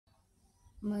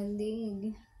My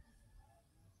leg.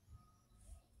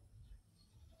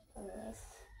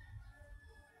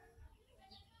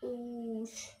 Ooh,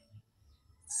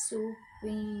 so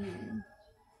pain.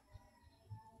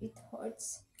 It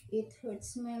hurts. It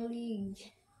hurts my leg.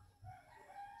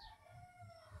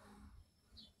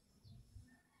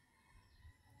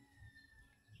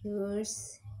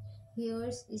 Here's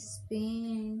here's is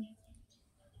pain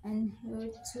and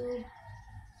here too.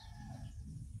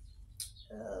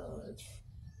 Ouch.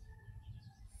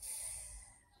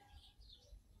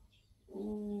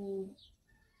 Ooh,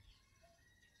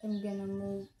 I'm gonna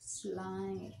move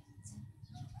slide.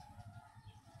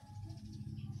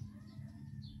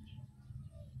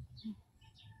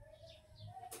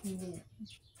 Yeah,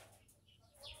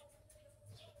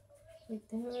 it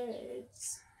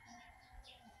hurts,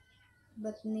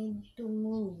 but need to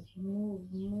move.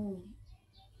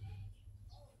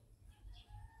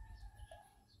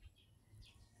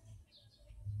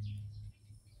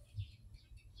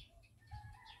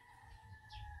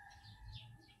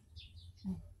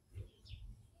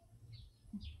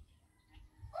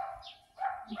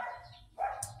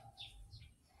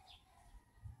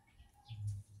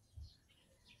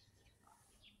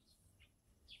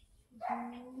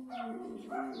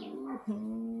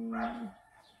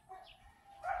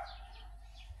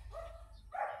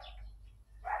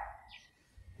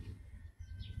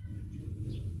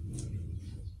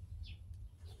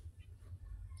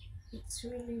 It's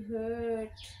really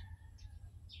hurt.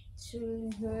 It's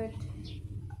really hurt.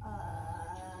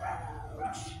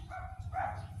 Ouch.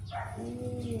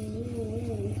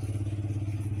 Ooh.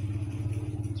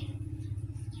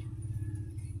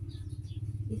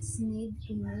 It's need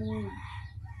to move.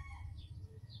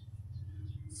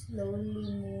 Slowly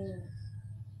move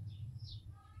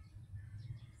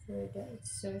for the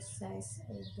exercise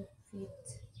of the feet.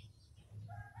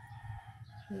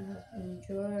 You have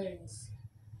injured.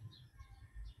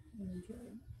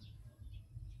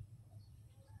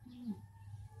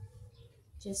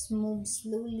 Just move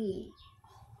slowly.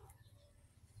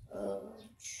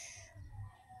 Ouch.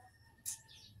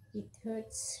 It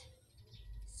hurts.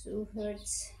 So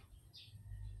hurts.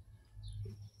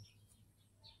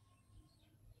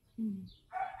 Mm.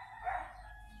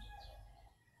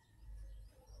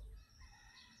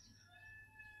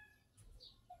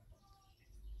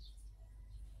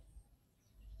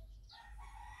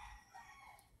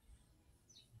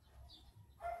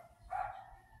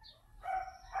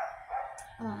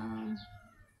 Um.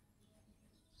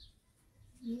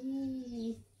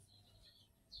 Yee.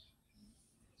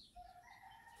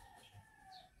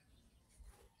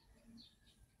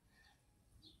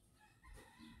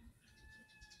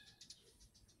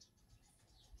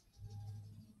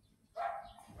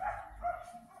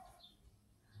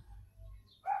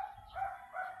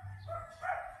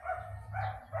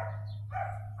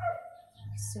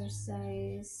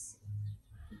 Exercise.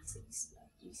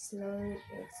 It's slow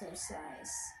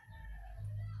exercise.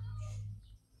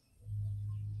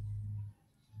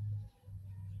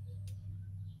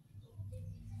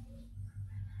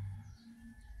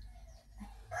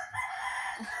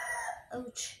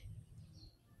 Ouch.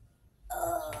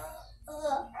 Uh,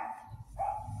 uh,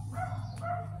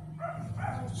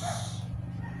 ouch.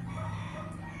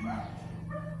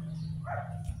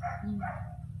 Mm.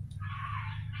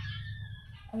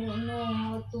 I don't know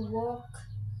how to walk.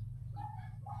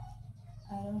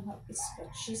 I don't have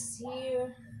scratches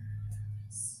here,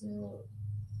 so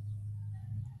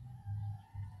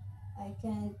I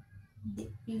can't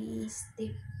deeply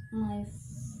stick my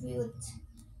foot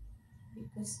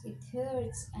because it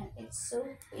hurts and it's so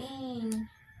pain.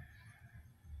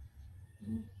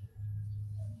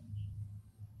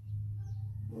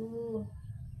 Ooh,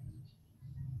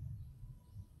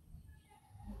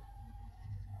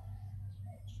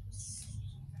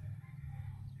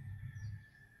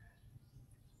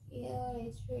 yeah,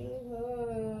 it really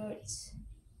hurts.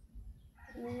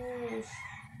 Ooh.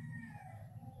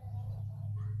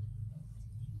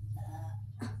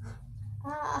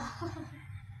 Ah.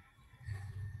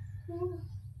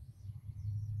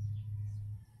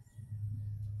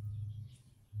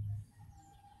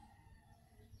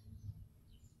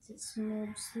 Just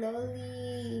move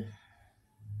slowly.